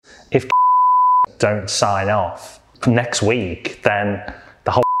If don't sign off next week, then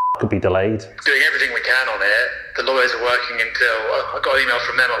the whole could be delayed. Doing everything we can on it. The lawyers are working until I got an email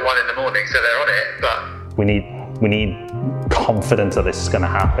from them at 1 a.m, so they're on it. But we need confidence that this is going to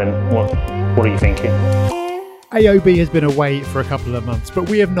happen. What are you thinking? AOB has been away for a couple of months, but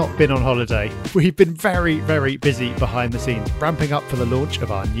we have not been on holiday. We've been very, very busy behind the scenes, ramping up for the launch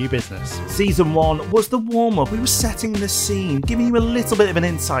of our new business. Season 1 was the warm-up. We were setting the scene, giving you a little bit of an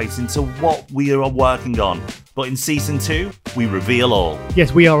insight into what we are working on. But in Season 2, we reveal all.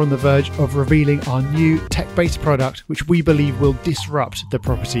 Yes, we are on the verge of revealing our new tech-based product, which we believe will disrupt the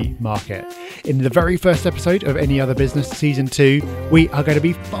property market. In the very first episode of Any Other Business Season 2, we are going to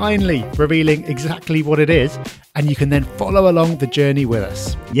be finally revealing exactly what it is, and you can then follow along the journey with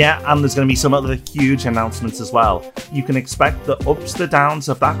us. Yeah, and there's going to be some other huge announcements as well. You can expect the ups, the downs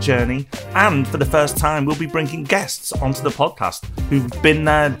of that journey, and for the first time, we'll be bringing guests onto the podcast who've been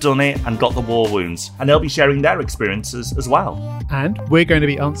there, done it, and got the war wounds, and they'll be sharing their experiences as well. And we're going to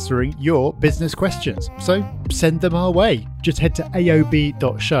be answering your business questions, so send them our way. Just head to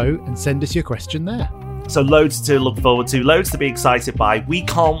aob.show and send us your question there. So loads to look forward to, loads to be excited by. We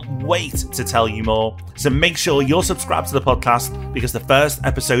can't wait to tell you more. So make sure you're subscribed to the podcast because the first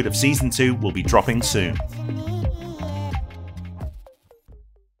episode of Season 2 will be dropping soon.